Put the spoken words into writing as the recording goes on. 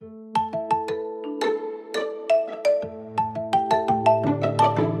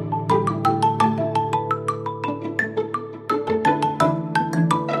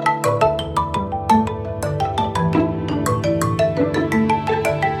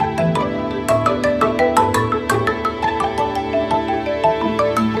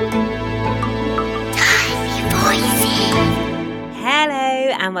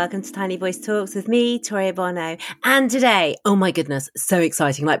welcome to Tiny Voice Talks with me, Toria Bono. And today, oh my goodness, so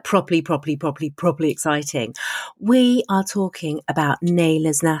exciting, like properly exciting. We are talking about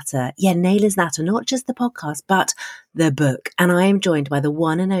Naylor's Natter. Yeah, Naylor's Natter, not just the podcast, but the book. And I am joined by the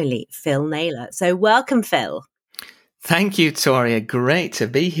one and only Phil Naylor. So welcome, Phil. Thank you, Toria. Great to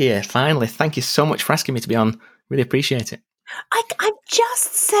be here. Finally, thank you so much for asking me to be on. Really appreciate it. I'm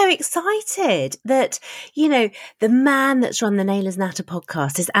just so excited that, you know, the man that's run the Naylor's Natter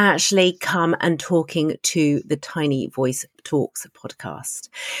podcast has actually come and talking to the Tiny Voice Talks podcast.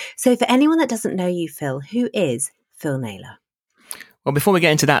 So for anyone that doesn't know you, Phil, who is Phil Naylor? Well, before we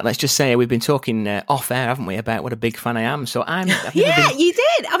get into that, let's just say we've been talking off air, haven't we, about what a big fan I am. So You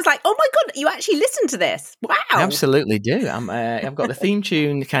did. I was like, oh my God, you actually listened to this. Wow. I absolutely do. I've got the theme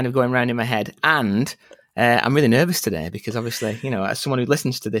tune kind of going around in my head, and I'm really nervous today because obviously, you know, as someone who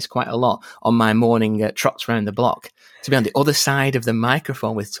listens to this quite a lot on my morning trots around the block, to be on the other side of the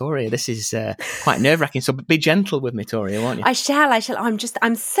microphone with Toria, this is quite nerve-wracking. So be gentle with me, Toria, won't you? I shall.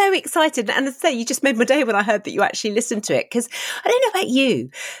 I'm so excited. And as I say, you just made my day when I heard that you actually listened to it. Because I don't know about you,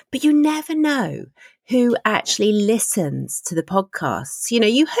 but you never know who actually listens to the podcasts. You know,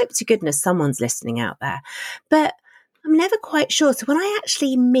 you hope to goodness someone's listening out there, but I'm never quite sure. So when I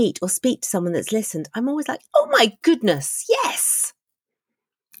actually meet or speak to someone that's listened, I'm always like, oh my goodness, yes.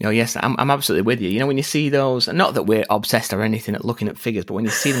 Oh, yes, I'm absolutely with you. You know, when you see those, not that we're obsessed or anything at looking at figures, but when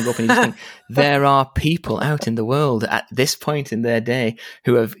you see them go up and you just think, there are people out in the world at this point in their day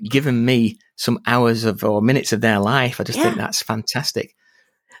who have given me some hours of or minutes of their life. I just think that's fantastic.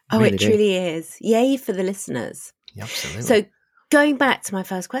 Oh, really, it truly is. Yay for the listeners. Yeah, absolutely. So going back to my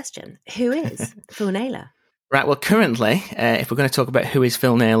first question, who is Phil Naylor? Right, well, currently, if we're going to talk about who is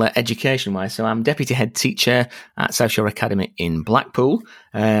Phil Naylor education-wise, so I'm Deputy Head Teacher at South Shore Academy in Blackpool.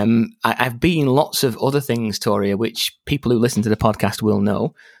 I've been lots of other things, Toria, which people who listen to the podcast will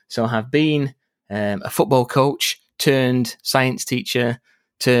know. So I've been a football coach, turned science teacher,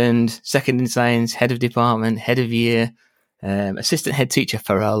 turned second in science, head of department, head of year, assistant head teacher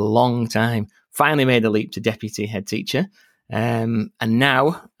for a long time. Finally made the leap to Deputy Head Teacher. And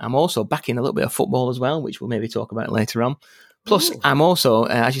now I'm also back in a little bit of football as well, which we'll maybe talk about later on. Plus, I'm also,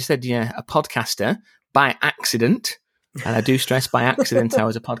 as you said, a podcaster by accident. And I do stress by accident I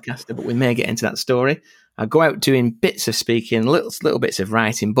was a podcaster, but we may get into that story. I go out doing bits of speaking, little bits of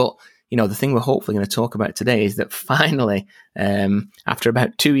writing. But, you know, the thing we're hopefully going to talk about today is that finally, after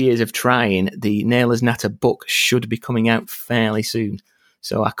about 2 years of trying, the Naylor's Natter book should be coming out fairly soon.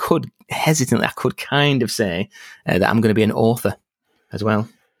 So I could kind of say that I'm going to be an author as well.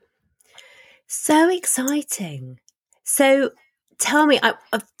 So exciting. So tell me,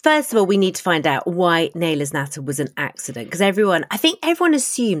 first of all, we need to find out why Naylor's Natter was an accident. Because I think everyone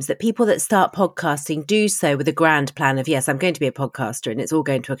assumes that people that start podcasting do so with a grand plan of, yes, I'm going to be a podcaster and it's all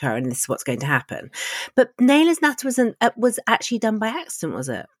going to occur and this is what's going to happen. But Naylor's Natter was actually done by accident, was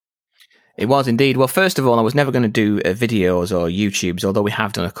it? It was indeed. Well, first of all, I was never going to do videos or YouTubes, although we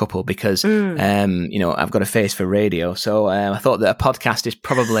have done a couple because, you know, I've got a face for radio. So I thought that a podcast is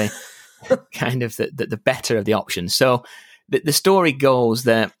probably kind of the better of the options. So the story goes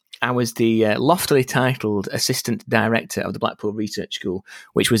that I was the loftily titled Assistant Director of the Blackpool Research School,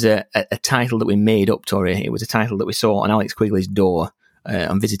 which was a title that we made up, Toria. It was a title that we saw on Alex Quigley's door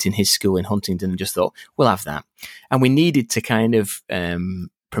on visiting his school in Huntingdon and just thought, we'll have that. And we needed to kind of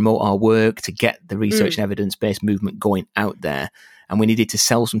promote our work to get the research and evidence-based movement going out there. And we needed to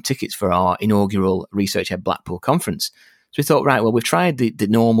sell some tickets for our inaugural Research Ed Blackpool conference. So we thought, right, well, we've tried the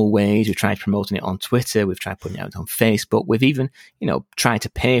normal ways. We've tried promoting it on Twitter. We've tried putting it out on Facebook. We've even, you know, tried to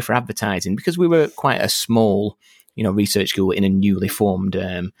pay for advertising because we were quite a small, you know, research school in a newly formed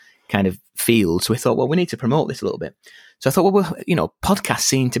kind of field. So we thought, well, we need to promote this a little bit. So I thought, well, you know, podcasts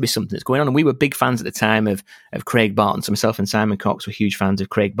seem to be something that's going on. And we were big fans at the time of Craig Barton. So myself and Simon Cox were huge fans of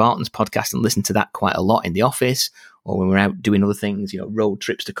Craig Barton's podcast and listened to that quite a lot in the office or when we were out doing other things, you know, road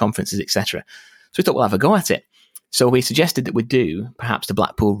trips to conferences, etc. So we thought, we'll have a go at it. So we suggested that we'd do perhaps the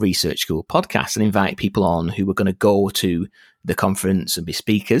Blackpool Research School podcast and invite people on who were going to go to the conference and be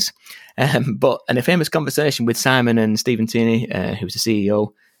speakers. But in a famous conversation with Simon and Stephen Tierney, who was the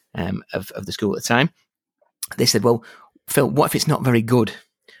CEO of the school at the time, they said, well, Phil, what if it's not very good?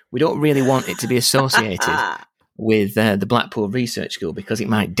 We don't really want it to be associated with the Blackpool Research School because it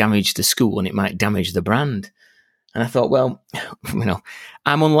might damage the school and it might damage the brand. And I thought, well, you know,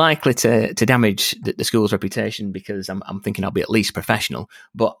 I'm unlikely to damage the school's reputation because I'm thinking I'll be at least professional,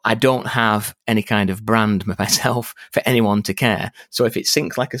 but I don't have any kind of brand myself for anyone to care. So if it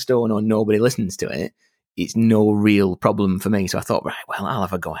sinks like a stone or nobody listens to it, it's no real problem for me. So I thought, right, well, I'll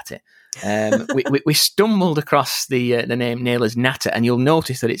have a go at it. We stumbled across the name Naylor's Natter, and you'll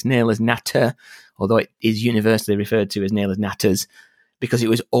notice that it's Naylor's Natter, although it is universally referred to as Naylor's Natters, because it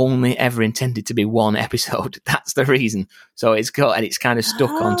was only ever intended to be one episode. That's the reason. So it's kind of stuck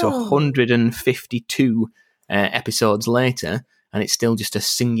onto 152 episodes later, and it's still just a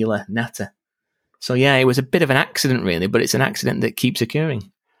singular natter. So yeah, it was a bit of an accident really, but it's an accident that keeps occurring.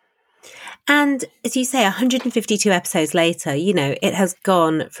 And as you say, 152 episodes later, it has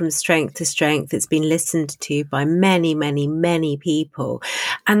gone from strength to strength. It's been listened to by many, many, many people.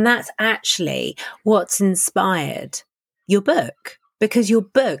 And that's actually what's inspired your book. Because your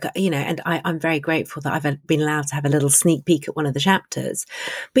book, and I'm very grateful that I've been allowed to have a little sneak peek at one of the chapters,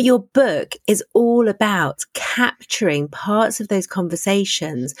 but your book is all about capturing parts of those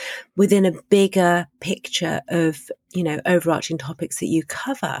conversations within a bigger picture of, overarching topics that you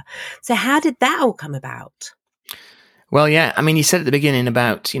cover. So how did that all come about? Well, yeah, I mean, you said at the beginning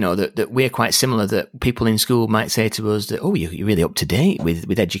about, that we're quite similar, that people in school might say to us that, oh, you're really up to date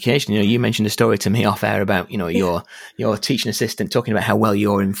with education. You mentioned a story to me off air about, your teaching assistant talking about how well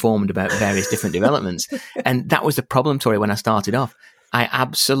you're informed about various different developments. And that was the problem, Tori, when I started off. I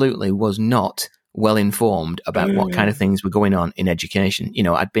absolutely was not well informed about what kind of things were going on in education.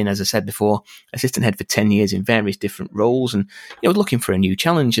 I'd been, as I said before, assistant head for 10 years in various different roles and, looking for a new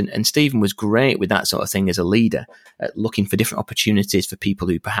challenge. And Stephen was great with that sort of thing as a leader, looking for different opportunities for people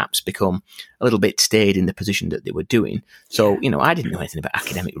who perhaps become a little bit stayed in the position that they were doing. So, I didn't know anything about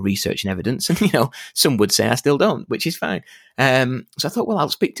academic research and evidence. And, some would say I still don't, which is fine. So I thought, well, I'll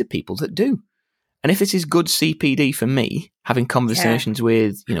speak to people that do. And if this is good CPD for me, having conversations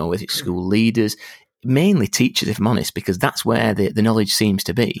with, with school leaders, mainly teachers, if I'm honest, because that's where the knowledge seems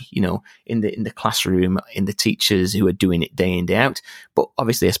to be, in the classroom, in the teachers who are doing it day in, day out. But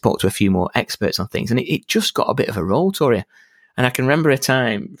obviously I spoke to a few more experts on things, and it just got a bit of a roll, Tori. And I can remember a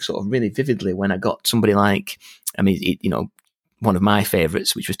time sort of really vividly when I got somebody like, one of my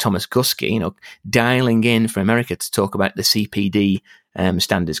favourites, which was Thomas Guskey, dialing in from America to talk about the CPD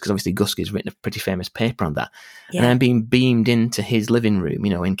standards, because obviously Guskey's written a pretty famous paper on that. Yeah. And I'm being beamed into his living room,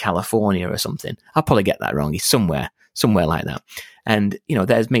 in California or something. I'll probably get that wrong. He's somewhere like that. And,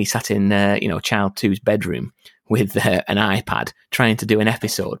 there's me sat in, child two's bedroom with an iPad trying to do an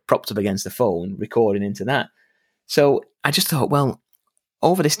episode propped up against the phone, recording into that. So I just thought, well,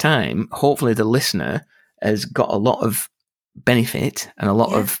 over this time, hopefully the listener has got a lot of benefit and a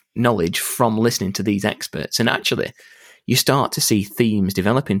lot of knowledge from listening to these experts. And actually, you start to see themes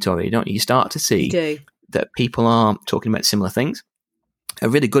developing, Tori, don't you? You start to see that people are talking about similar things. A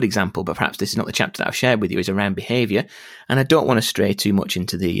really good example, but perhaps this is not the chapter that I've shared with you, is around behaviour. And I don't want to stray too much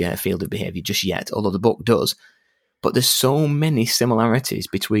into the field of behaviour just yet, although the book does. But there's so many similarities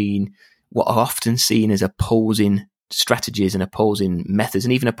between what are often seen as opposing strategies and opposing methods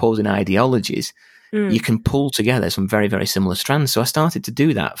and even opposing ideologies. You can pull together some very, very similar strands. So I started to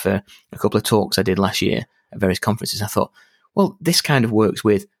do that for a couple of talks I did last year at various conferences. I thought, well, this kind of works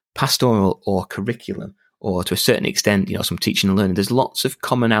with pastoral or curriculum, or to a certain extent, some teaching and learning. There's lots of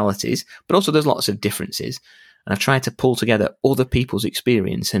commonalities, but also there's lots of differences. And I've tried to pull together other people's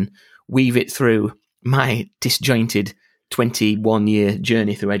experience and weave it through my disjointed 21-year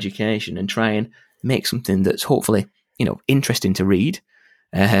journey through education and try and make something that's hopefully, interesting to read.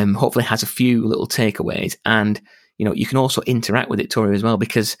 Hopefully has a few little takeaways, and you can also interact with it, Tori, as well,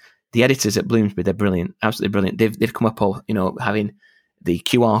 because the editors at Bloomsbury, they're brilliant, absolutely brilliant. They've come up all, having the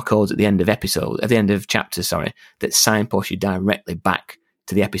QR codes at the end of chapters, that signpost you directly back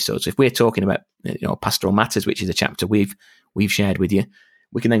to the episode. So if we're talking about pastoral matters, which is a chapter we've shared with you,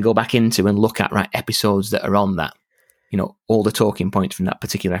 we can then go back into and look at episodes that are on that, all the talking points from that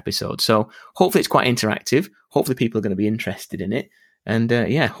particular episode. So hopefully it's quite interactive. Hopefully people are going to be interested in it. And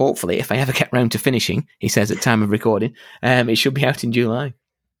hopefully, if I ever get round to finishing, he says at time of recording, it should be out in July.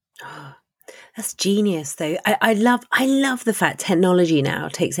 Oh, that's genius, though. I love the fact technology now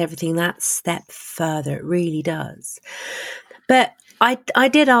takes everything that step further. It really does. But I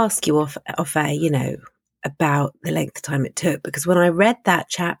did ask you off air, about the length of time it took, because when I read that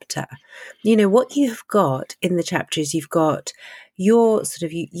chapter, what you've got in the chapter is you've got your sort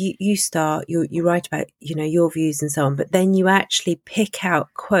of, you start, you write about, your views and so on, but then you actually pick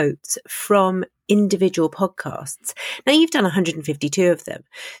out quotes from individual podcasts. Now you've done 152 of them.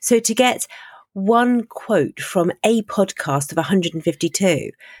 So to get one quote from a podcast of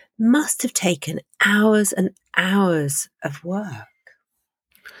 152 must have taken hours and hours of work.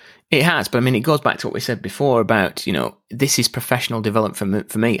 It has, but it goes back to what we said before about, this is professional development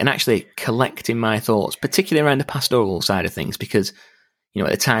for me, and actually collecting my thoughts, particularly around the pastoral side of things, because, at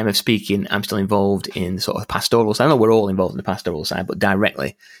the time of speaking, I'm still involved in the sort of pastoral side. I know we're all involved in the pastoral side, but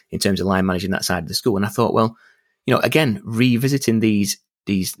directly in terms of line managing that side of the school. And I thought, well, again, revisiting these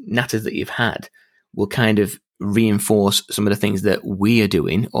natters that you've had will kind of reinforce some of the things that we are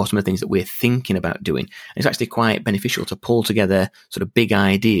doing or some of the things that we're thinking about doing. And it's actually quite beneficial to pull together sort of big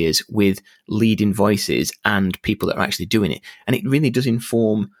ideas with leading voices and people that are actually doing it. And it really does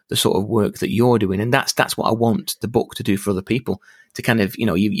inform the sort of work that you're doing. And that's what I want the book to do for other people, to kind of,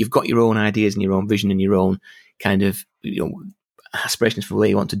 you've got your own ideas and your own vision and your own kind of, aspirations for where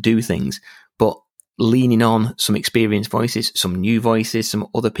you want to do things, but leaning on some experienced voices, some new voices, some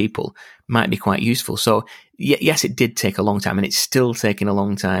other people might be quite useful. So yes, it did take a long time, and it's still taking a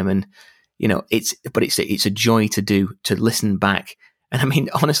long time. And, it's a joy to do, to listen back. And I mean,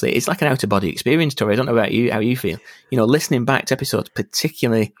 honestly, it's like an out of body experience, Tori. I don't know about you, how you feel, listening back to episodes,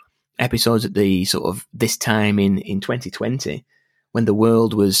 particularly episodes at the sort of this time in 2020, when the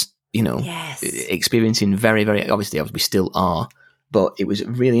world was, yes, experiencing very, very, obviously we still are, but it was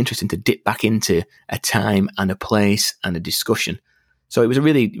really interesting to dip back into a time and a place and a discussion. So it was a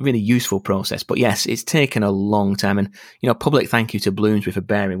really, really useful process. But yes, it's taken a long time. And, public thank you to Bloomsbury for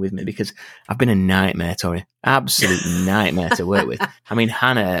bearing with me, because I've been a nightmare, Tori. Absolute nightmare to work with. I mean,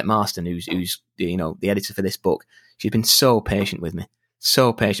 Hannah Marston, who's the editor for this book, she's been so patient with me.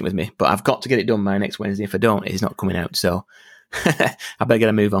 But I've got to get it done by next Wednesday. If I don't, it's not coming out. So I better get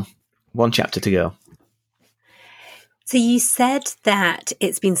a move on. One chapter to go. So you said that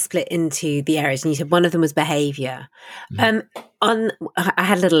it's been split into the areas, and you said one of them was behaviour. I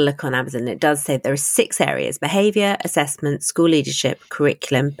had a little look on Amazon. It does say there are 6 areas: behaviour, assessment, school leadership,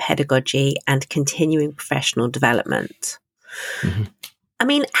 curriculum, pedagogy, and continuing professional development. Mm-hmm. I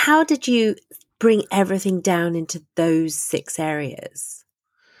mean, how did you bring everything down into those 6 areas?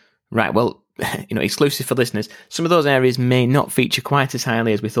 Right. Well, exclusive for listeners, some of those areas may not feature quite as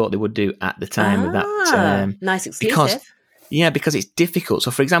highly as we thought they would do at the time of that. Nice exclusive. Because it's difficult.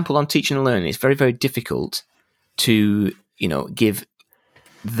 So, for example, on teaching and learning, it's very, very difficult to, give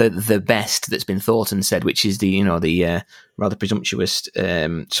the best that's been thought and said, which is the rather presumptuous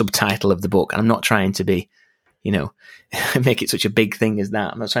subtitle of the book. And I'm not trying to be, make it such a big thing as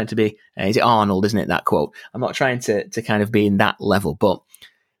that. I'm not trying to be, is it Arnold, isn't it, that quote? I'm not trying to kind of be in that level, but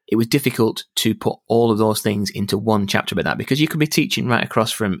it was difficult to put all of those things into one chapter about that, because you could be teaching right across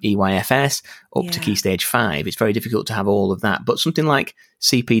from EYFS up to Key Stage 5. It's very difficult to have all of that. But something like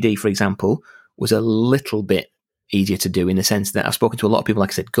CPD, for example, was a little bit easier to do, in the sense that I've spoken to a lot of people,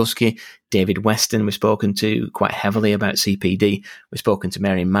 like I said, Gusky, David Weston, we've spoken to quite heavily about CPD. We've spoken to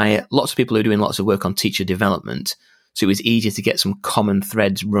Mary Meyer, lots of people who are doing lots of work on teacher development. So it was easier to get some common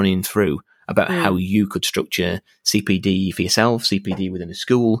threads running through about how you could structure CPD for yourself, CPD within a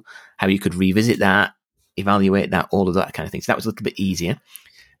school, how you could revisit that, evaluate that, all of that kind of thing. So that was a little bit easier.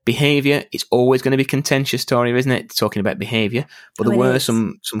 Behaviour, it's always going to be contentious, Tori, isn't it, talking about behaviour? But there were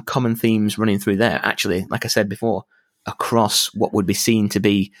some common themes running through there, actually, like I said before, across what would be seen to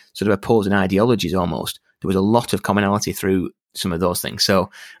be sort of opposing ideologies almost. There was a lot of commonality through some of those things.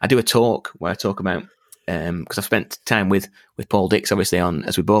 So I do a talk where I talk about, because I've spent time with Paul Dix, obviously, on,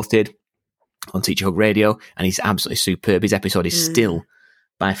 as we both did, on Teacher Hug Radio, and he's absolutely superb. His episode is still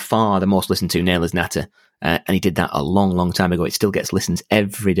by far the most listened to Naylor's Natter, and he did that a long, long time ago. It still gets listens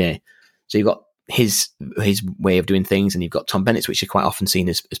every day. So you've got his way of doing things, and you've got Tom Bennett's, which are quite often seen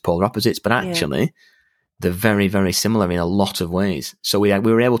as polar opposites, but actually they're very, very similar in a lot of ways. So we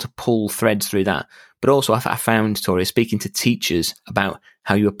were able to pull threads through that. But also I found, Tori, speaking to teachers about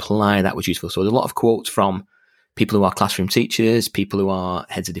how you apply that was useful. So there's a lot of quotes from people who are classroom teachers, people who are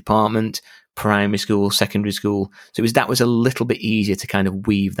heads of department, primary school, secondary school. So that was a little bit easier to kind of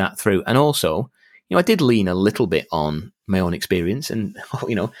weave that through. And also, I did lean a little bit on my own experience, and,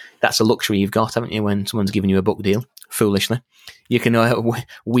 that's a luxury you've got, haven't you, when someone's giving you a book deal, foolishly. You can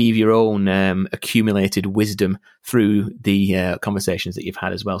weave your own accumulated wisdom through the conversations that you've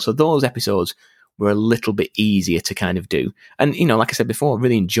had as well. So those episodes were a little bit easier to kind of do. And, like I said before, I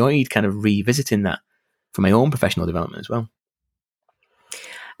really enjoyed kind of revisiting that for my own professional development as well.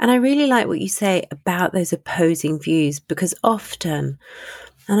 And I really like what you say about those opposing views, because often,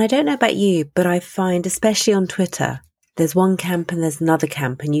 and I don't know about you, but I find, especially on Twitter, there's one camp and there's another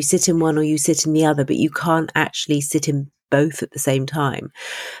camp, and you sit in one or you sit in the other, but you can't actually sit in both at the same time.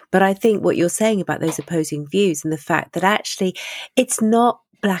 But I think what you're saying about those opposing views and the fact that actually it's not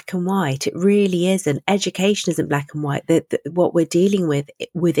black and white, it really isn't. Education isn't black and white. What we're dealing with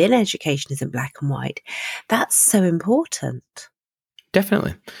within education isn't black and white. That's so important.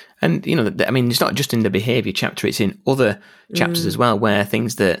 Definitely. And, it's not just in the behaviour chapter, it's in other chapters as well, where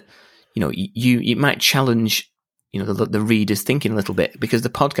things that, you might challenge the reader's thinking a little bit, because the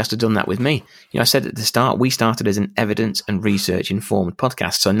podcast had done that with me. I said at the start, we started as an evidence and research informed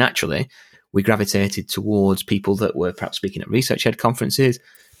podcast. So naturally, we gravitated towards people that were perhaps speaking at research ed conferences,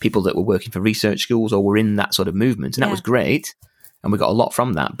 people that were working for research schools or were in that sort of movement. And that was great. And we got a lot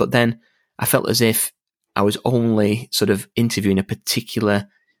from that. But then I felt as if I was only sort of interviewing a particular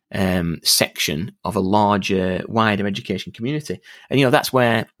section of a larger, wider education community. And, that's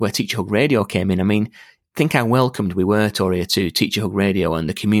where Teacher Hug Radio came in. I mean, think how welcomed we were, Toria, to Teacher Hug Radio and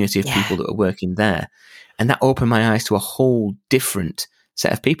the community of people that were working there. And that opened my eyes to a whole different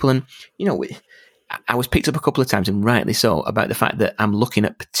set of people. And, I was picked up a couple of times, and rightly so, about the fact that I'm looking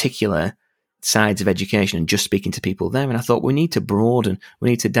at particular sides of education and just speaking to people there. And I thought, we need to broaden, we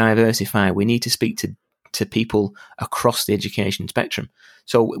need to diversify, we need to speak to people across the education spectrum.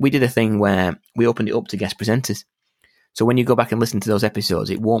 So we did a thing where we opened it up to guest presenters. So when you go back and listen to those episodes,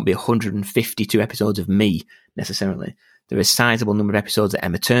 it won't be 152 episodes of me necessarily. There is a sizable number of episodes that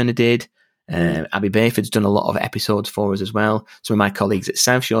Emma Turner did. Abby Bayford's done a lot of episodes for us as well. Some of my colleagues at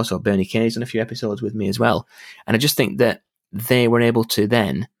South Shore, so Bernie Kay's done a few episodes with me as well. And I just think that they were able to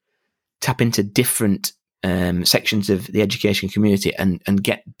then tap into different sections of the education community and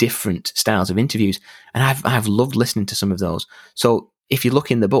get different styles of interviews. And I've loved listening to some of those. So if you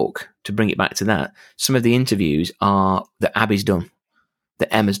look in the book, to bring it back to that, some of the interviews are that Abby's done,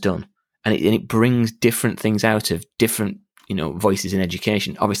 that Emma's done. And it brings different things out of different voices in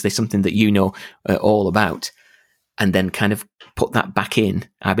education, obviously something that all about, and then kind of put that back in.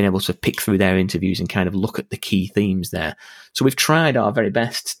 I've been able to pick through their interviews and kind of look at the key themes there. So we've tried our very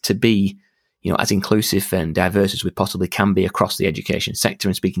best to be, as inclusive and diverse as we possibly can be across the education sector,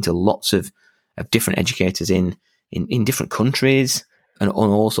 and speaking to lots of different educators in different countries and on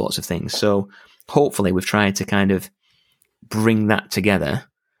all sorts of things. So hopefully we've tried to kind of bring that together,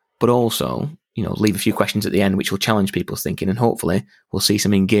 but also leave a few questions at the end which will challenge people's thinking, and hopefully we'll see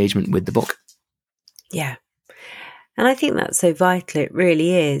some engagement with the book. Yeah. And I think that's so vital. It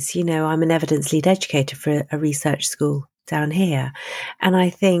really is. I'm an evidence lead educator for a research school down here. And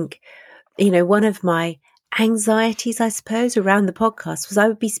I think, one of my anxieties, I suppose, around the podcast was I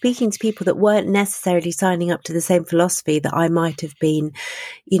would be speaking to people that weren't necessarily signing up to the same philosophy that I might have been,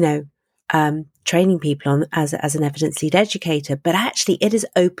 training people on as an evidence lead educator. But actually it has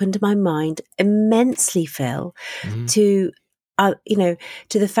opened my mind immensely, Phil, to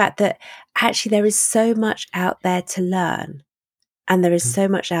the fact that actually there is so much out there to learn, and there is so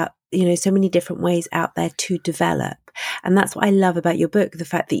much out, so many different ways out there to develop. And that's what I love about your book, the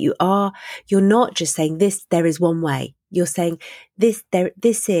fact that you're not just saying there is one way. You're saying this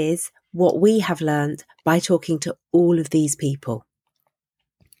is what we have learned by talking to all of these people.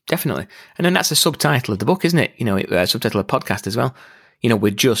 Definitely. And then that's the subtitle of the book, isn't it? Subtitle of the podcast as well.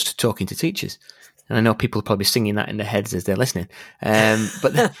 We're just talking to teachers. And I know people are probably singing that in their heads as they're listening.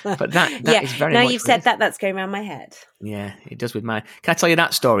 But that is very now much you've said that, that's going around my head. Yeah, it does with mine. Can I tell you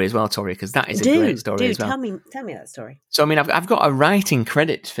that story as well, Tori? Because that is a great story as well. Tell me that story. So, I mean, I've got a writing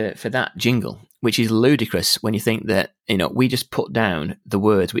credit for that jingle, which is ludicrous when you think that, we just put down the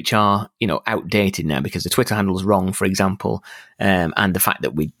words which are, outdated now because the Twitter handle is wrong, for example, and the fact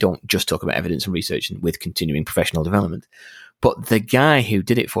that we don't just talk about evidence and research with continuing professional development. But the guy who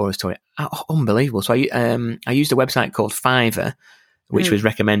did it for us, Tori, unbelievable. So I used a website called Fiverr, which was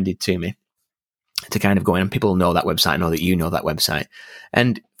recommended to me to kind of go in, and people know that website, know that you know that website.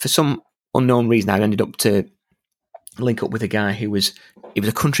 And for some unknown reason, I ended up to link up with a guy he was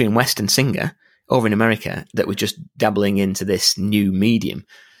a country and western singer over in America that was just dabbling into this new medium.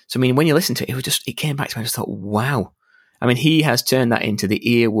 So, I mean, when you listen to it, it came back to me. I just thought, wow. I mean, he has turned that into the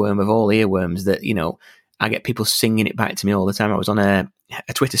earworm of all earworms that, I get people singing it back to me all the time. I was on a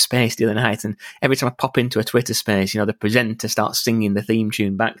Twitter space the other night, and every time I pop into a Twitter space, the presenter starts singing the theme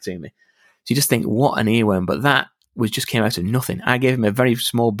tune back to me. So you just think, what an earworm. But that just came out of nothing. I gave him a very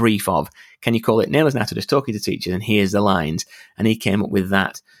small brief of, can you call it Nailers Now to Just Talking to Teachers? And here's the lines. And he came up with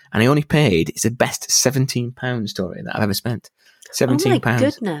that. And I only paid, it's the best £17 story that I've ever spent. £17. Oh my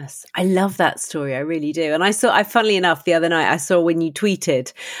goodness. I love that story. I really do. And funnily enough, the other night I saw when you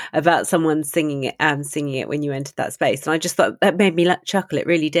tweeted about someone singing it when you entered that space. And I just thought that made me chuckle. It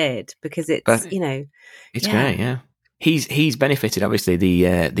really did, because it's It's great, yeah. He's benefited, obviously,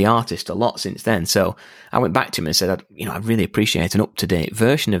 the artist a lot since then. So I went back to him and said, I really appreciate an up-to-date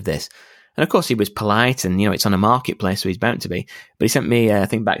version of this. And of course, he was polite, and it's on a marketplace, so he's bound to be. But he sent me a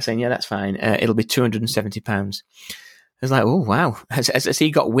thing back saying, "Yeah, that's fine. It'll be £270." I was like, "Oh wow!" Has he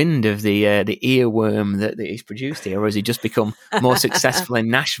got wind of the earworm that he's produced here, or has he just become more successful in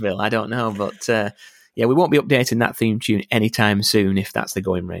Nashville? I don't know, but we won't be updating that theme tune anytime soon if that's the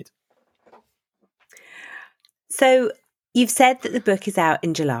going rate. So you've said that the book is out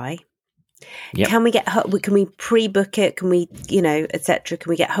in July. Yep. Can we pre-book it? Can we, etc.? Can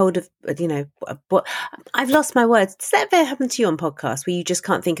we get hold of, what? I've lost my words. Does that ever happen to you on podcasts where you just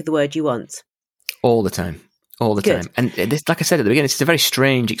can't think of the word you want? All the time. Good. And this, like I said at the beginning, it's a very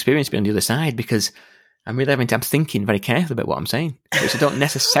strange experience being on the other side because I'm thinking very carefully about what I'm saying, which I don't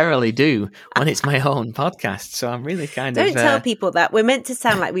necessarily do when it's my own podcast. So I'm really Don't tell people that. We're meant to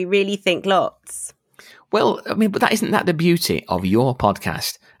sound like we really think lots. Well, I mean, but isn't that the beauty of your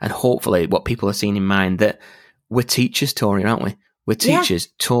podcast? And hopefully what people are seeing in mind, that we're teachers, Tori, aren't we? We're teachers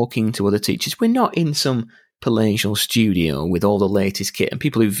talking to other teachers. We're not in some palatial studio with all the latest kit. And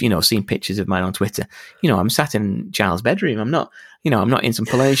people who've, seen pictures of mine on Twitter, I'm sat in Giles' bedroom. I'm not in some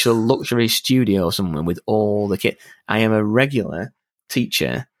palatial luxury studio somewhere with all the kit. I am a regular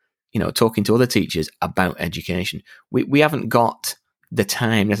teacher, talking to other teachers about education. We haven't got the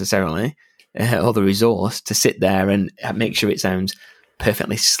time necessarily or the resource to sit there and make sure it sounds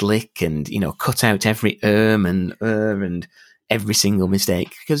perfectly slick and, cut out every and every single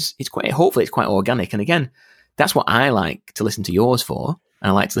mistake, because hopefully it's quite organic. And again, that's what I like to listen to yours for.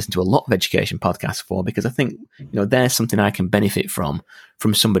 And I like to listen to a lot of education podcasts for, because I think, there's something I can benefit from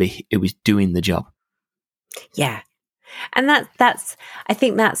somebody who is doing the job. Yeah. And I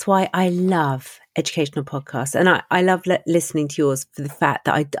think that's why I love educational podcasts. And I love listening to yours for the fact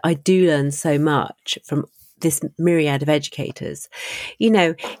that I do learn so much from this myriad of educators.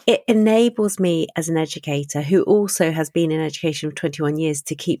 It enables me as an educator who also has been in education for 21 years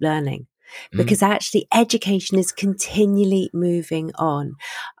to keep learning, because actually education is continually moving on.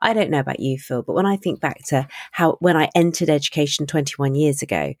 I don't know about you, Phil, but when I think back to when I entered education 21 years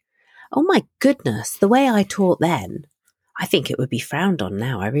ago, oh my goodness, the way I taught then, I think it would be frowned on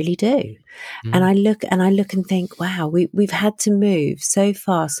now. I really do. And I look and think, wow, we've had to move so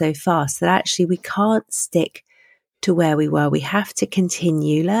fast that actually we can't stick to where we were. We have to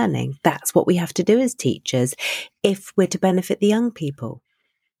continue learning. That's what we have to do as teachers if we're to benefit the young people.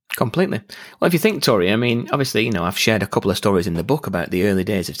 Completely. Well, if you think, Tori, I mean, obviously, I've shared a couple of stories in the book about the early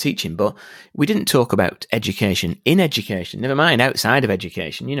days of teaching, but we didn't talk about education in education, never mind outside of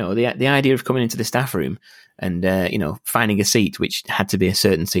education. The idea of coming into the staff room and, finding a seat, which had to be a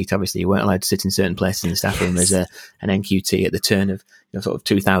certain seat. Obviously, you weren't allowed to sit in certain places in the staff room as an NQT at the turn of, sort of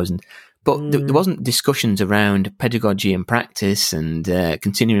 2000. But there wasn't discussions around pedagogy and practice and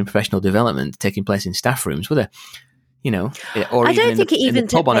continuing professional development taking place in staff rooms, were there? Or I don't think it even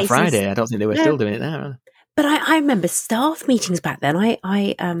took place on a Friday. I don't think they were still doing it there. Either. But I remember staff meetings back then.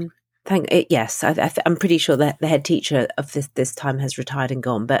 I'm pretty sure that the head teacher of this time has retired and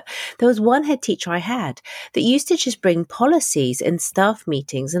gone. But there was one head teacher I had that used to just bring policies in staff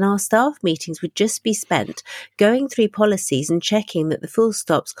meetings, and our staff meetings would just be spent going through policies and checking that the full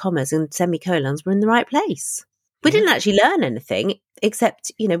stops, commas, and semicolons were in the right place. We didn't actually learn anything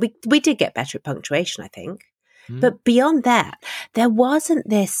except, we did get better at punctuation, I think. But beyond that, there wasn't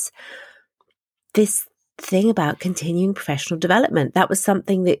this thing about continuing professional development. That was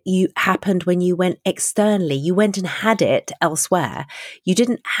something that happened when you went externally. You went and had it elsewhere. You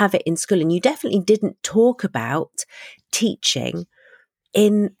didn't have it in school, and you definitely didn't talk about teaching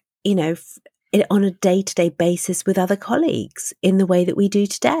on a day-to-day basis with other colleagues in the way that we do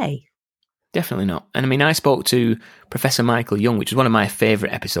today. Definitely not. And I mean, I spoke to Professor Michael Young, which was one of my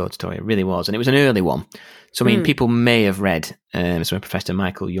favourite episodes, Tori. It really was. And it was an early one. So, I mean, people may have read some of Professor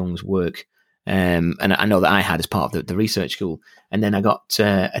Michael Young's work. And I know that I had as part of the research school. And then I got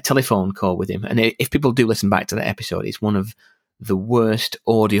a telephone call with him. And if people do listen back to that episode, it's one of the worst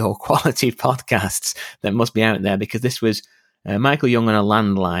audio quality podcasts that must be out there, because this was Michael Young on a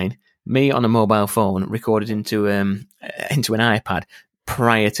landline, me on a mobile phone, recorded into an iPad,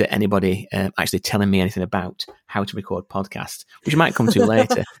 prior to anybody actually telling me anything about how to record podcasts, which I might come to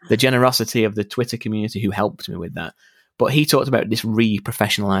later. The generosity of the Twitter community who helped me with that. But he talked about this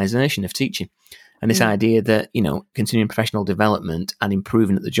re-professionalization of teaching, and this idea that, continuing professional development and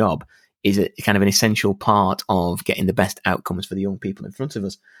improving at the job is a kind of an essential part of getting the best outcomes for the young people in front of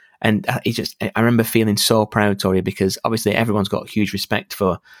us. And I remember feeling so proud, Tori, because obviously everyone's got huge respect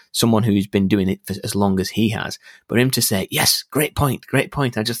for someone who's been doing it for as long as he has. But him to say, yes, great point. I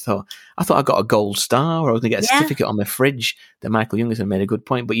thought I got a gold star, or I was going to get a certificate on my fridge that Michael Young has made a good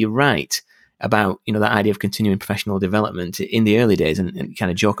point. But you're right about, that idea of continuing professional development in the early days, and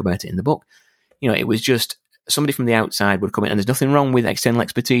kind of joke about it in the book. It was just somebody from the outside would come in, and there's nothing wrong with external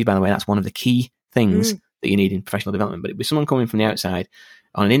expertise, by the way. That's one of the key things that you need in professional development. But it was someone coming from the outside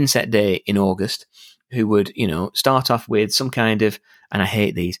on an inset day in August who would, start off with some kind of, and I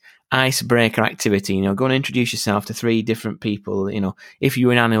hate these, icebreaker activity, go and introduce yourself to 3 different people. If you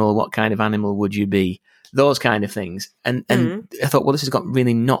were an animal, what kind of animal would you be? those kind of things. And I thought, well, this has got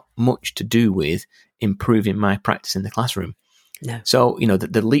really not much to do with improving my practice in the classroom. No. So,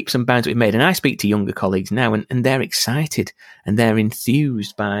 the leaps and bounds that we've made, and I speak to younger colleagues now, and they're excited and they're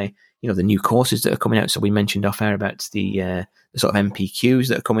enthused by, the new courses that are coming out. So we mentioned off air about the sort of MPQs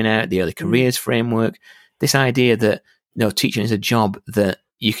that are coming out, the early careers framework, this idea that, teaching is a job that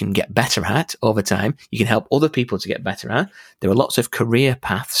you can get better at over time. You can help other people to get better at. There are lots of career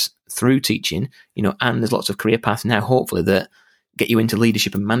paths through teaching, and there's lots of career paths now, hopefully, that get you into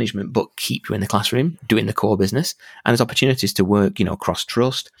leadership and management, but keep you in the classroom, doing the core business. And there's opportunities to work, cross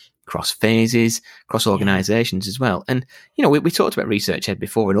trust, cross phases, cross organisations as well. And, we talked about Research Ed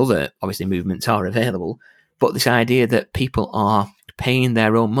before, and other, obviously, movements are available. But this idea that people are paying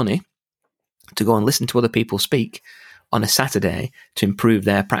their own money to go and listen to other people speak on a Saturday to improve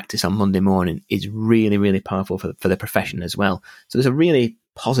their practice on Monday morning is really, really powerful for the profession as well. So there's a really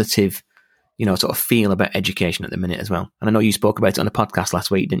positive, sort of feel about education at the minute as well. And I know you spoke about it on a podcast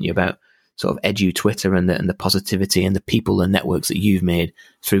last week, didn't you, about sort of Edu Twitter and the positivity and the people and networks that you've made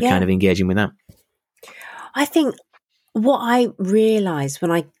through kind of engaging with that. I think what I realised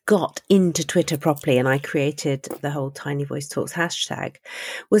when I got into Twitter properly and I created the whole Tiny Voice Talks hashtag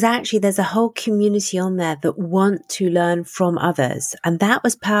was actually there's a whole community on there that want to learn from others. And that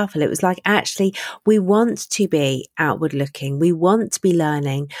was powerful. It was like, actually, we want to be outward looking. We want to be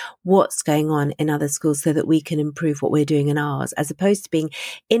learning what's going on in other schools so that we can improve what we're doing in ours, as opposed to being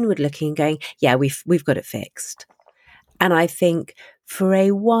inward looking and going, yeah, we've got it fixed. And I think for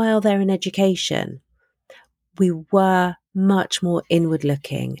a while there in education, we were much more inward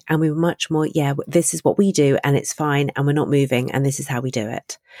looking and we were much more, this is what we do and it's fine and we're not moving and this is how we do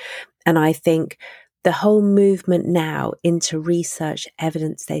it. And I think the whole movement now into research,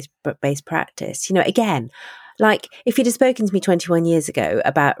 evidence-based practice, again, like if you'd have spoken to me 21 years ago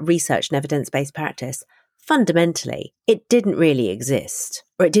about research and evidence-based practice, fundamentally, it didn't really exist,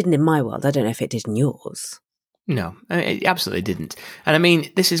 or it didn't in my world. I don't know if it did in yours. No, it absolutely didn't. And I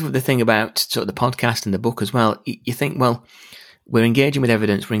mean, this is the thing about sort of the podcast and the book as well. You think, well, we're engaging with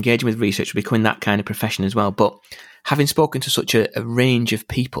evidence, we're engaging with research, we're becoming that kind of profession as well. But having spoken to such a range of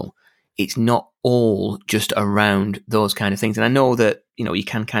people, it's not all just around those kind of things. And I know that, you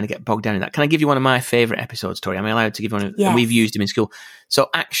can kind of get bogged down in that. Can I give you one of my favourite episodes, Tori? Am I allowed to give one? Yes. And we've used him in school. So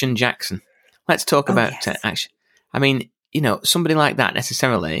Action Jackson. Let's talk about Action. I mean, somebody like that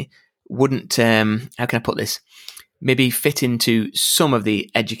necessarily wouldn't, how can I put this, maybe fit into some of the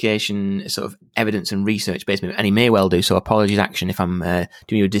education sort of evidence and research based movement, and he may well do, so apologies Action if I'm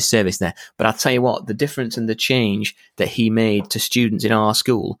doing you a disservice there. But I'll tell you what, the difference and the change that he made to students in our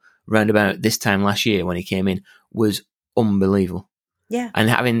school round about this time last year when he came in was unbelievable. Yeah. And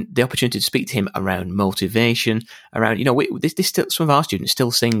having the opportunity to speak to him around motivation, around, this still, some of our students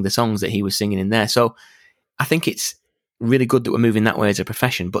still sing the songs that he was singing in there. So I think it's really good that we're moving that way as a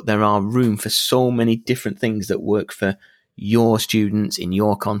profession, but there are room for so many different things that work for your students in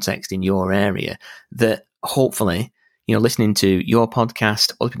your context, in your area, that hopefully, listening to your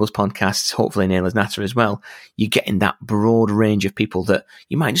podcast, other people's podcasts, hopefully Naylor's Natter as well, you're getting that broad range of people that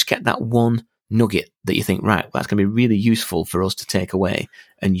you might just get that one nugget that you think, right, well, that's going to be really useful for us to take away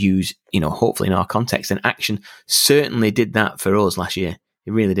and use, hopefully in our context. And Action certainly did that for us last year.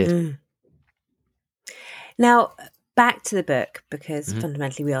 It really did. Now, back to the book, because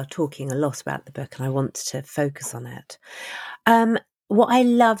fundamentally we are talking a lot about the book and I want to focus on it. What I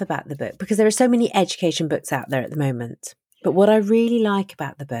love about the book, because there are so many education books out there at the moment, but what I really like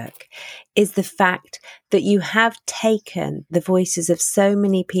about the book is the fact that you have taken the voices of so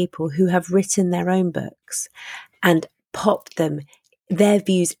many people who have written their own books and popped their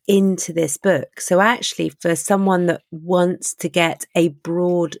views into this book. So actually, for someone that wants to get a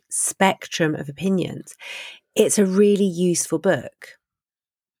broad spectrum of opinions, it's a really useful book.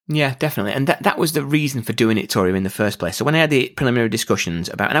 Yeah, definitely. And that was the reason for doing it, Tori, in the first place. So when I had the preliminary discussions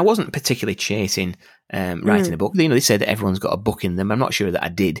about, and I wasn't particularly chasing writing a book. They say that everyone's got a book in them. I'm not sure that I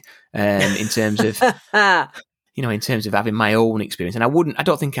did in terms of, in terms of having my own experience. And I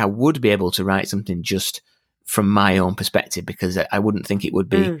don't think I would be able to write something just from my own perspective, because I wouldn't think it would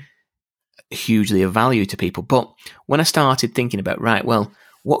be hugely of value to people. But when I started thinking about, right, well,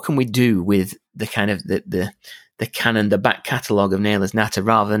 what can we do with the kind of the canon, the back catalogue of Naylor's Natter,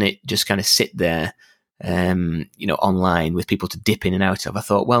 rather than it just kind of sit there, online with people to dip in and out of? I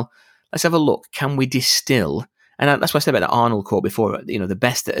thought, well, let's have a look. Can we distill? And that's what I said about the Arnold quote before, the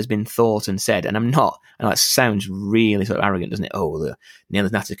best that has been thought and said. And I'm not, and that sounds really sort of arrogant, doesn't it? Oh, the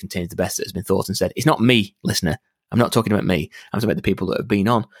Naylor's Natter contains the best that has been thought and said. It's not me, listener. I'm not talking about me. I'm talking about the people that have been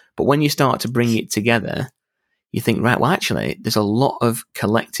on. But when you start to bring it together, you think, right, well, actually, there's a lot of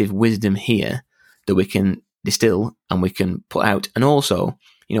collective wisdom here that we can distill and we can put out. And also,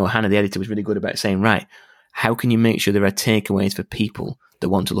 Hannah, the editor, was really good about saying, right, how can you make sure there are takeaways for people that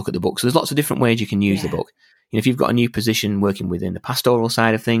want to look at the book? So there's lots of different ways you can use the book. If you've got a new position working within the pastoral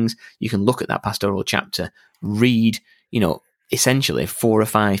side of things, you can look at that pastoral chapter, read, essentially 4 or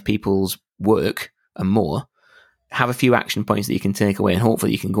 5 people's work and more, have a few action points that you can take away, and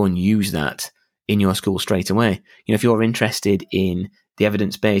hopefully you can go and use that in your school straight away. If you're interested in the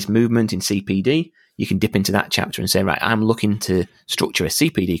evidence-based movement in CPD, you can dip into that chapter and say, right, I'm looking to structure a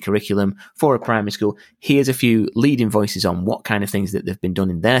CPD curriculum for a primary school. Here's a few leading voices on what kind of things that have been done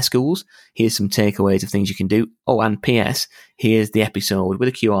in their schools. Here's some takeaways of things you can do. Oh, and P.S., here's the episode with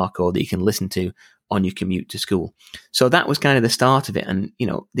a QR code that you can listen to on your commute to school. So that was kind of the start of it. And,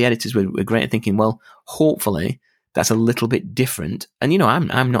 the editors were great at thinking, well, hopefully that's a little bit different. And,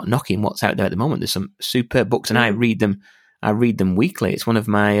 I'm not knocking what's out there at the moment. There's some superb books and I read them weekly. It's one of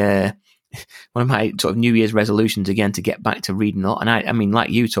my sort of New Year's resolutions again to get back to reading a lot. And I mean, like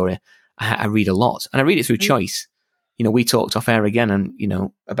you, Tori, I read a lot, and I read it through choice. We talked off air again,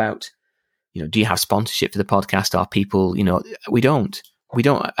 and about do you have sponsorship for the podcast? Are people we don't.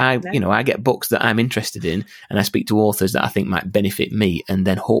 I get books that I'm interested in, and I speak to authors that I think might benefit me, and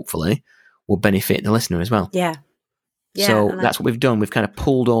then hopefully will benefit the listener as well. Yeah. So that's what we've done. We've kind of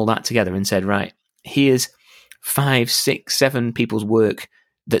pulled all that together and said, right, here's 5, 6, 7 people's work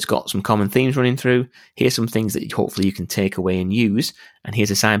that's got some common themes running through. Here's some things that hopefully you can take away and use. And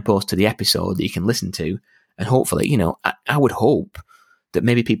here's a signpost to the episode that you can listen to. And hopefully, I would hope that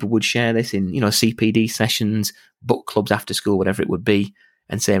maybe people would share this in, CPD sessions, book clubs after school, whatever it would be,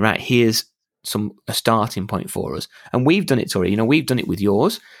 and say, right, here's a starting point for us. And we've done it, Tori. We've done it with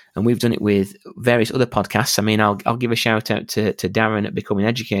yours, and we've done it with various other podcasts. I mean, I'll give a shout out to Darren at Becoming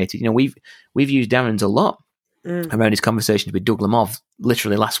Educated. We've used Darren's a lot around his conversations with Doug Lemov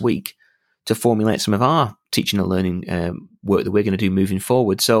literally last week to formulate some of our teaching and learning work that we're going to do moving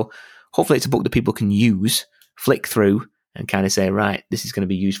forward. So hopefully it's a book that people can use, flick through, and kind of say, right, this is going to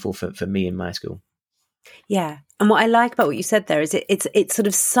be useful for me in my school. Yeah. And what I like about what you said there is it sort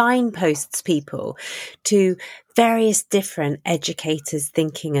of signposts people to various different educators'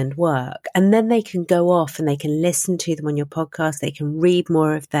 thinking and work. And then they can go off and they can listen to them on your podcast. They can read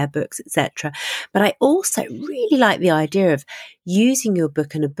more of their books, etc. But I also really like the idea of using your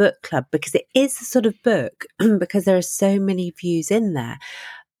book in a book club, because it is the sort of book, because there are so many views in there,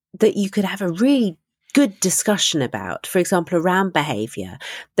 that you could have a really good discussion about, for example, around behaviour,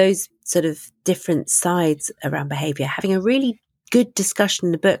 those sort of different sides around behaviour, having a really good discussion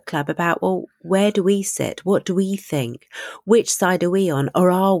in the book club about, well, where do we sit? What do we think? Which side are we on? Or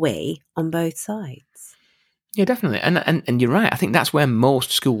are we on both sides? Yeah, definitely. And you're right. I think that's where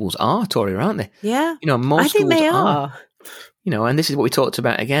most schools are, Tori, aren't they? Yeah. Most I think schools they are. And this is what we talked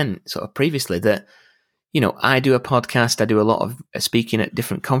about again, sort of previously, that I do a podcast, I do a lot of speaking at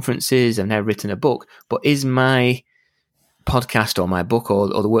different conferences, I've now written a book, but is my podcast or my book or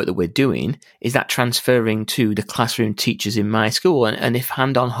the work that we're doing, is that transferring to the classroom teachers in my school? And if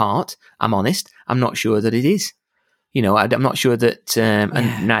hand on heart, I'm honest, I'm not sure that it is. I'm not sure that,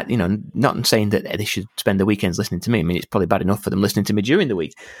 and not saying that they should spend the weekends listening to me. I mean, it's probably bad enough for them listening to me during the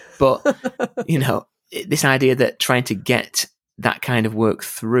week, but, this idea that trying to get that kind of work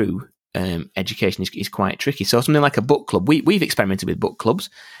through education is quite tricky. So something like a book club, we've experimented with book clubs,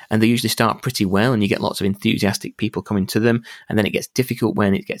 and they usually start pretty well, and you get lots of enthusiastic people coming to them, and then it gets difficult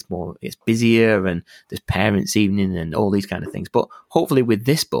when it's busier, and there's parents' evening and all these kind of things. But hopefully with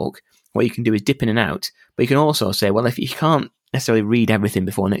this book, what you can do is dip in and out, but you can also say, well, if you can't necessarily read everything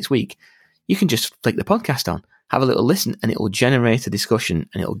before next week, you can just flick the podcast on, have a little listen, and it will generate a discussion,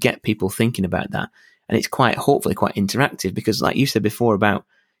 and it will get people thinking about that. And it's hopefully quite interactive, because like you said before about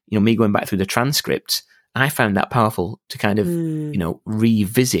me going back through the transcripts, I found that powerful to kind of,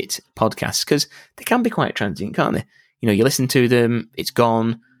 revisit podcasts, because they can be quite transient, can't they? You listen to them, it's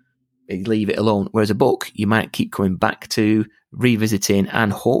gone, you leave it alone. Whereas a book, you might keep coming back to, revisiting,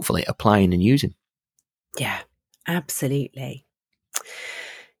 and hopefully applying and using. Yeah, absolutely.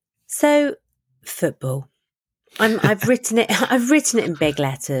 So, football. I've written it in big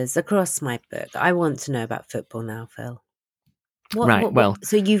letters across my book. I want to know about football now, Phil.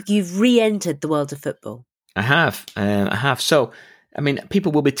 So you've re-entered the world of football. I have. So, I mean,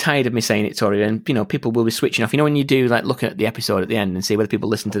 people will be tired of me saying it, Tori, and people will be switching off. When you do look at the episode at the end and see whether people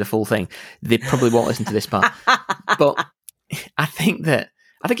listen to the full thing, they probably won't listen to this part. But I think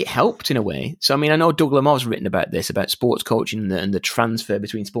it helped in a way. So, I mean, I know Doug Lemov's written about this, about sports coaching and the transfer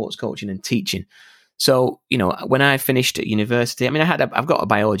between sports coaching and teaching. So, when I finished at university, I've got a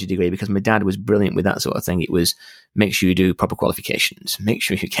biology degree because my dad was brilliant with that sort of thing. It was make sure you do proper qualifications, make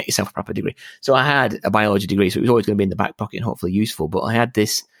sure you get yourself a proper degree. So I had a biology degree, so it was always going to be in the back pocket and hopefully useful. But I had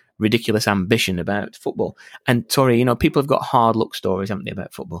this ridiculous ambition about football. And Tori, people have got hard luck stories, haven't they,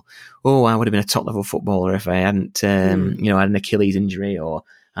 about football? Oh, I would have been a top level footballer if I hadn't, had an Achilles injury, or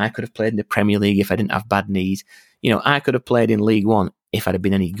I could have played in the Premier League if I didn't have bad knees. I could have played in League One if I'd have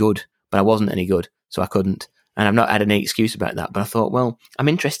been any good, but I wasn't any good, so I couldn't. And I've not had any excuse about that. But I thought, well, I'm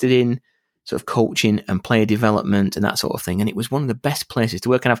interested in sort of coaching and player development and that sort of thing. And it was one of the best places to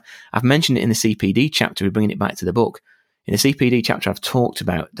work. And I've mentioned it in the CPD chapter. We're bringing it back to the book. In the CPD chapter, I've talked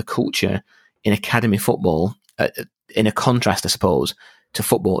about the culture in academy football in a contrast, I suppose, to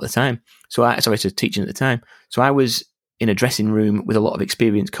football at the time. To teaching at the time. So I was in a dressing room with a lot of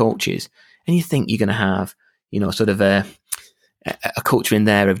experienced coaches, and you think you're going to have, sort of a culture in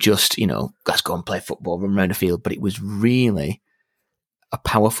there of just, let's go and play football, run around the field. But it was really a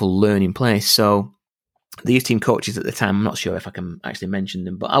powerful learning place. So the youth team coaches at the time, I'm not sure if I can actually mention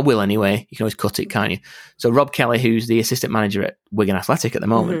them, but I will anyway. You can always cut it, can't you? So Rob Kelly, who's the assistant manager at Wigan Athletic at the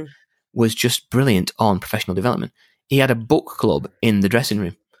moment, was just brilliant on professional development. He had a book club in the dressing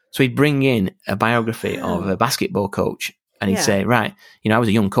room. So he'd bring in a biography of a basketball coach, and he'd say, right, I was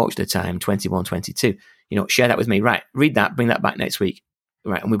a young coach at the time, 21, 22, share that with me. Right, read that, bring that back next week.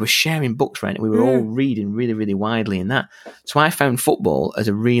 Right, and we were sharing books, right? And we were all reading really, really widely in that. So I found football as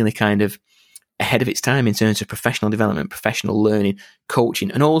a really kind of ahead of its time in terms of professional development, professional learning,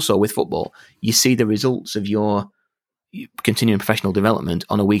 coaching, and also with football, you see the results of your continuing professional development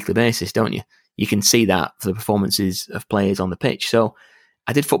on a weekly basis, don't you? You can see that for the performances of players on the pitch. So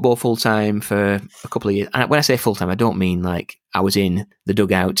I did football full-time for a couple of years. And when I say full-time, I don't mean like I was in the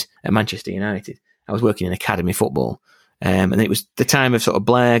dugout at Manchester United. I was working in academy football. And it was the time of sort of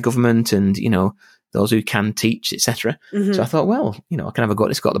Blair government and, those who can teach, etc. So I thought, well, I can have a go at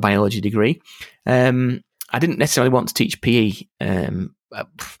this. Got the biology degree. I didn't necessarily want to teach PE.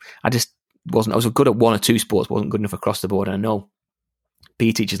 I just wasn't. I was good at one or two sports, but wasn't good enough across the board. And I know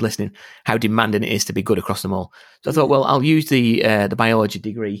PE teachers listening how demanding it is to be good across them all. So I thought, well, I'll use the biology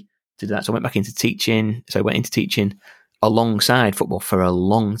degree to do that. So I went back into teaching. So I went into teaching alongside football for a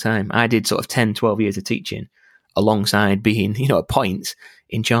long time. I did sort of 10, 12 years of teaching alongside being, at points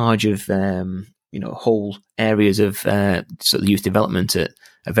in charge of, whole areas of sort of youth development at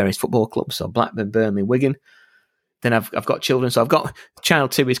various football clubs. So Blackburn, Burnley, Wigan. Then I've got children. So I've got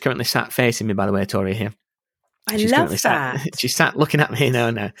child 2 is currently sat facing me, by the way, Tori, here. She's love that. She's sat looking at me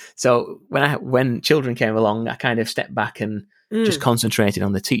now. So when children came along, I kind of stepped back and just concentrated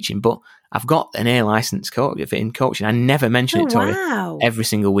on the teaching. But I've got an A license in coaching. I never mention it, Tori, every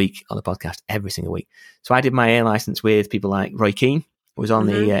single week on the podcast, every single week. So I did my A license with people like Roy Keane, who was on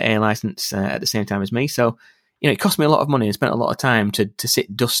the A license at the same time as me. So, it cost me a lot of money and spent a lot of time to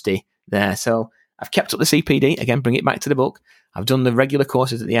sit dusty there. So I've kept up the CPD, again, bring it back to the book. I've done the regular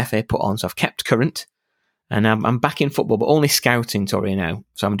courses that the FA put on, so I've kept current. And I'm back in football, but only scouting, Tori, now.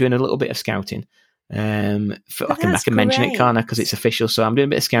 So I'm doing a little bit of scouting. I can mention it, can't I? Because it's official. So I'm doing a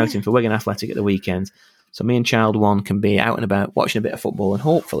bit of scouting for Wigan Athletic at the weekend. So me and Child 1 can be out and about watching a bit of football and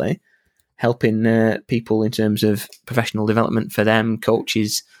hopefully helping people in terms of professional development for them,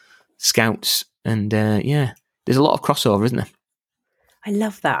 coaches, scouts. And there's a lot of crossover, isn't there? I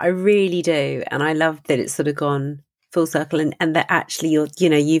love that. I really do. And I love that it's sort of gone full circle and that actually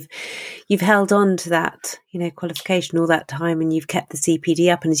you've held on to that, qualification all that time and you've kept the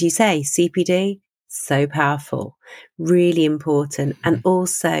CPD up. And as you say, CPD, so powerful, really important. And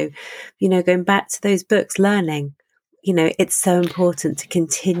also, going back to those books, learning, it's so important to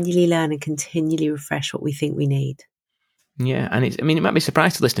continually learn and continually refresh what we think we need. Yeah. And it might be a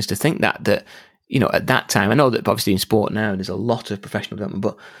surprise to listeners to think that, at that time, I know that obviously in sport now, there's a lot of professional development,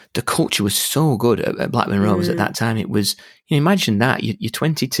 but the culture was so good at Blackburn Rovers at that time. It was, imagine that you're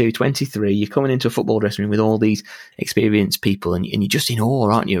 22, 23, you're coming into a football dressing room with all these experienced people and you're just in awe,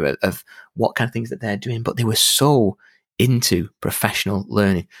 aren't you, of what kind of things that they're doing. But they were so into professional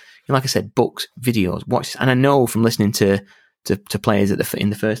learning. Like I said, books, videos, watch. And I know from listening to players in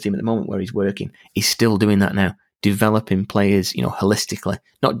the first team at the moment where he's working, he's still doing that now. Developing players, holistically,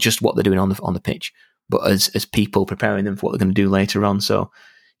 not just what they're doing on the pitch, but as people, preparing them for what they're going to do later on. So,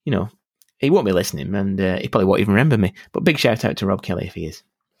 he won't be listening, and he probably won't even remember me. But big shout out to Rob Kelly if he is.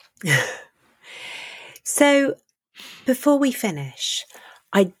 So, before we finish,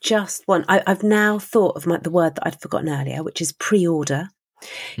 I've now thought of the word that I'd forgotten earlier, which is pre-order.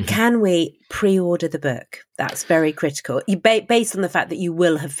 Mm-hmm. Can we pre-order the book? That's very critical. Based on the fact that you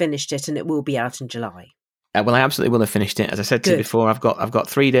will have finished it and it will be out in July. Well, I absolutely will have finished it. As I said to you Good. before, I've got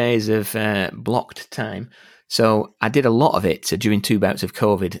 3 days of blocked time. So I did a lot of it during 2 bouts of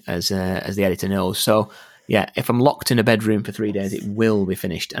COVID, as the editor knows. So yeah, if I'm locked in a bedroom for 3 days, it will be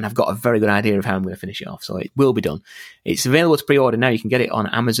finished. And I've got a very good idea of how I'm going to finish it off. So it will be done. It's available to pre-order now. You can get it on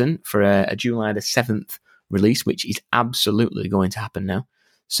Amazon for a July the 7th release, which is absolutely going to happen now.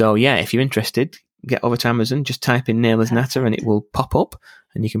 So yeah, if you're interested, get over to Amazon, just type in Naylor's Natter and it will pop up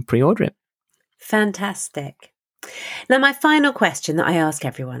and you can pre-order it. Fantastic. Now, my final question that I ask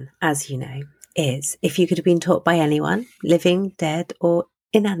everyone, as you know, is if you could have been taught by anyone, living, dead, or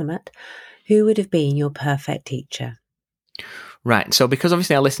inanimate, who would have been your perfect teacher? Right. So because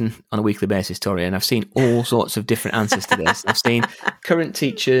obviously I listen on a weekly basis, Tori, and I've seen all sorts of different answers to this. I've seen current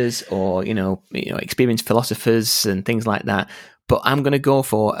teachers or, experienced philosophers and things like that. But I'm going to go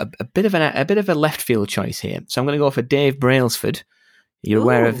for a bit of a left field choice here. So I'm going to go for Dave Brailsford. You're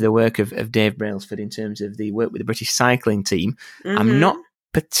aware of the work of Dave Brailsford in terms of the work with the British cycling team. Mm-hmm. I'm not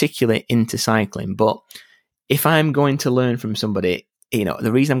particularly into cycling, but if I'm going to learn from somebody,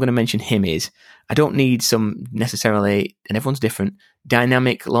 the reason I'm going to mention him is I don't need some necessarily, and everyone's different,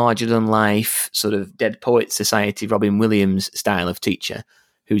 dynamic, larger than life, sort of Dead Poets Society, Robin Williams style of teacher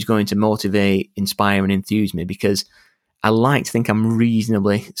who's going to motivate, inspire and enthuse me, because I like to think I'm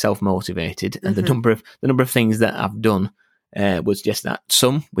reasonably self-motivated, and the number of things that I've done was just that.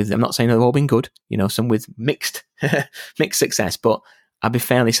 Some with, I'm not saying they've all been good, some with mixed success, but I'd be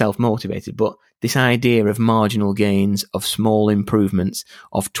fairly self-motivated. But this idea of marginal gains, of small improvements,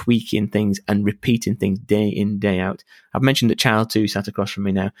 of tweaking things and repeating things day in, day out. I've mentioned that child 2 sat across from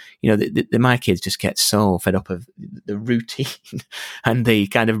me now. My kids just get so fed up of the routine and the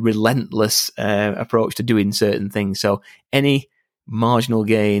kind of relentless approach to doing certain things. So any marginal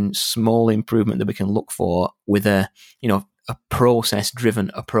gain, small improvement that we can look for with a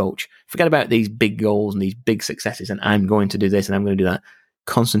process-driven approach. Forget about these big goals and these big successes and I'm going to do this and I'm going to do that.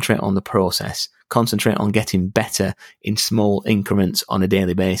 Concentrate on the process. Concentrate on getting better in small increments on a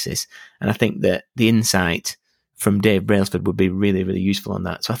daily basis. And I think that the insight from Dave Brailsford would be really, really useful on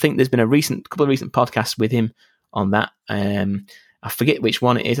that. So I think there's been a couple of recent podcasts with him on that. I forget which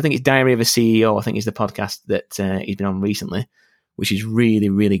one it is. I think it's Diary of a CEO. I think is the podcast that he's been on recently, which is really,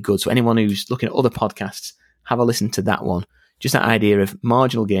 really good. So anyone who's looking at other podcasts, have a listen to that one. Just that idea of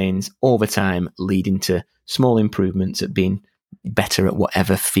marginal gains over time leading to small improvements at being better at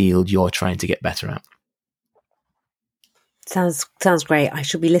whatever field you're trying to get better at. Sounds great. I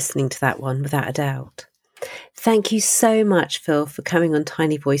shall be listening to that one without a doubt. Thank you so much, Phil, for coming on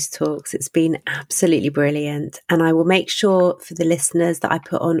Tiny Voice Talks. It's been absolutely brilliant. And I will make sure for the listeners that I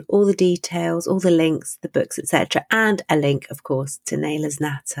put on all the details, all the links, the books, etc., and a link, of course, to Naylor's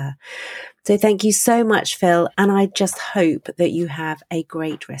Natter. So thank you so much, Phil. And I just hope that you have a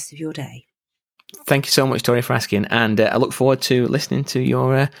great rest of your day. Thank you so much, Tori, for asking. And I look forward to listening to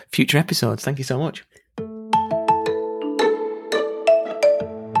your future episodes. Thank you so much.